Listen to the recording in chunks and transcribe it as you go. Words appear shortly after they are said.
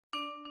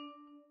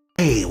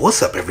Hey,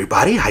 what's up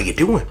everybody? How you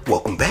doing?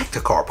 Welcome back to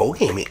Karpo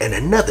Gaming and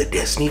another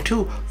Destiny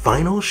 2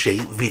 Final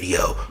Shape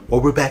video. Well,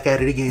 we're back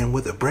at it again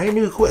with a brand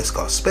new quest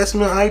called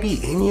Specimen ID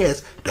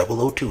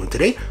NES002. And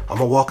today, I'm going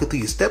to walk it through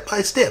you step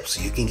by step so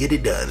you can get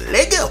it done.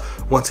 Let's go!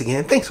 Once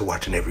again, thanks for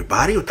watching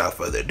everybody. Without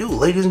further ado,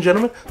 ladies and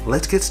gentlemen,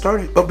 let's get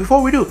started. But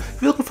before we do,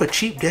 if you're looking for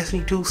cheap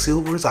Destiny 2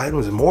 silvers,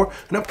 items, and more,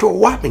 and up to a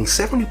whopping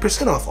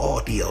 70% off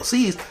all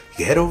DLCs, you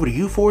can head over to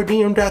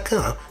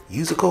u4dm.com,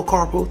 use the code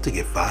Karpo to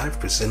get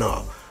 5%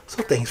 off.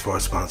 So thanks for our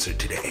sponsor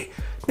today.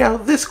 Now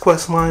this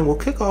quest line will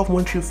kick off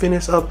once you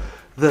finish up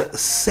the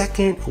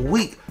second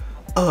week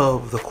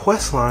of the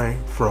quest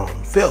line from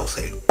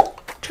Failsafe.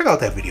 Check out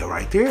that video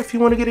right there if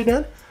you want to get it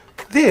done.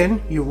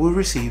 Then you will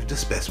receive the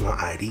Specimen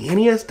ID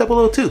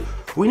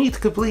NES002. We need to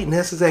complete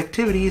Nessa's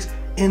activities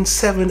in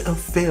 7 of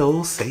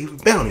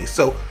Failsafe bounties.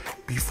 So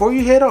before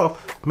you head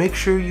off, make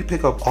sure you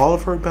pick up all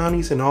of her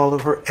bounties and all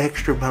of her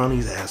extra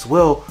bounties as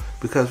well,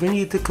 because we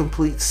need to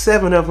complete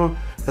 7 of them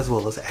as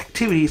well as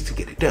activities to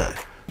get it done.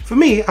 For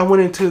me, I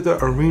went into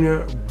the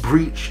Arena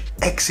Breach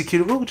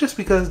executable just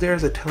because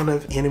there's a ton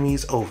of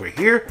enemies over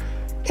here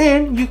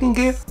and you can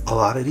get a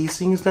lot of these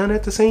things done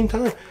at the same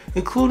time,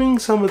 including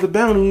some of the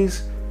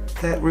bounties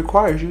that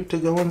requires you to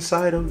go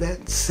inside of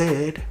that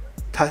said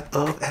type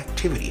of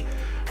activity.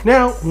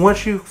 Now,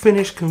 once you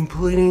finish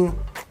completing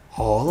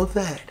all of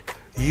that,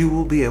 you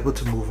will be able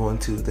to move on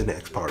to the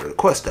next part of the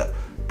quest up.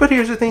 But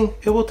here's the thing,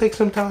 it will take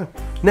some time.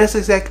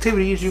 Nessa's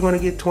activities, you're going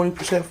to get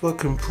 20% for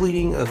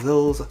completing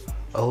those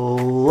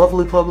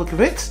lovely public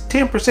events,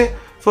 10%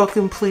 for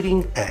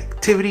completing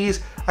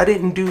activities. I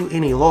didn't do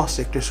any lost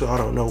sectors, so I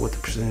don't know what the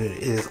percentage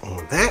is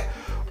on that.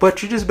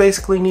 But you just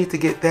basically need to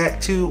get that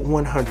to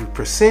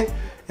 100%,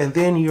 and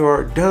then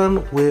you're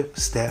done with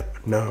step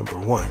number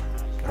 1.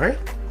 Alright?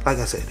 Like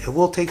I said, it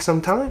will take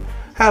some time.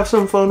 Have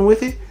some fun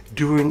with it.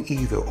 Doing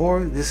either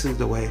or, this is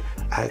the way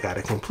I got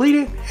it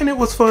completed, and it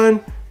was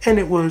fun and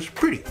it was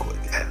pretty quick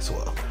as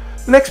well.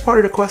 The next part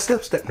of the quest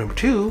step number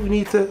 2, we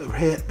need to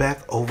head back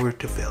over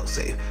to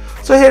Failsafe.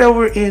 So head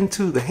over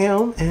into the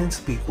helm and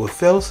speak with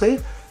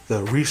Failsafe.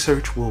 The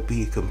research will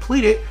be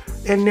completed,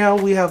 and now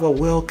we have a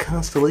well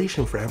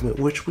constellation fragment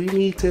which we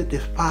need to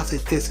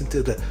deposit this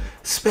into the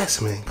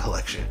specimen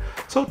collection.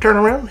 So turn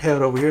around,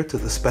 head over here to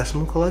the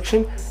specimen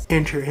collection,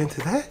 enter into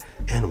that,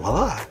 and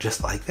voila,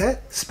 just like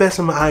that,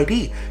 Specimen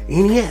ID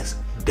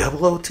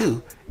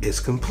NES002 is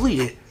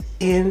completed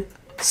in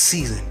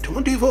season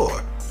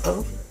 24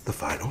 of the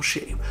Final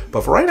Shape.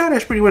 But for right now,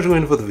 that's pretty much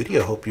going for the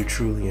video. Hope you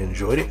truly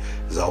enjoyed it.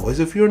 As always,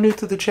 if you're new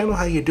to the channel,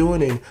 how you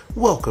doing and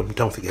welcome.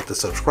 Don't forget to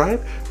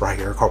subscribe. Right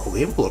here at Karpo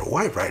Gaming, a little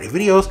wide variety of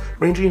videos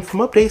ranging from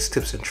updates,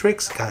 tips and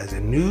tricks, guides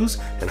and news,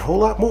 and a whole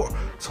lot more.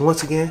 So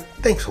once again,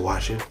 thanks for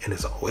watching, and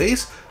as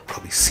always,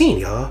 I'll be seeing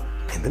y'all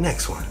in the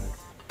next one.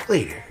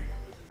 Later.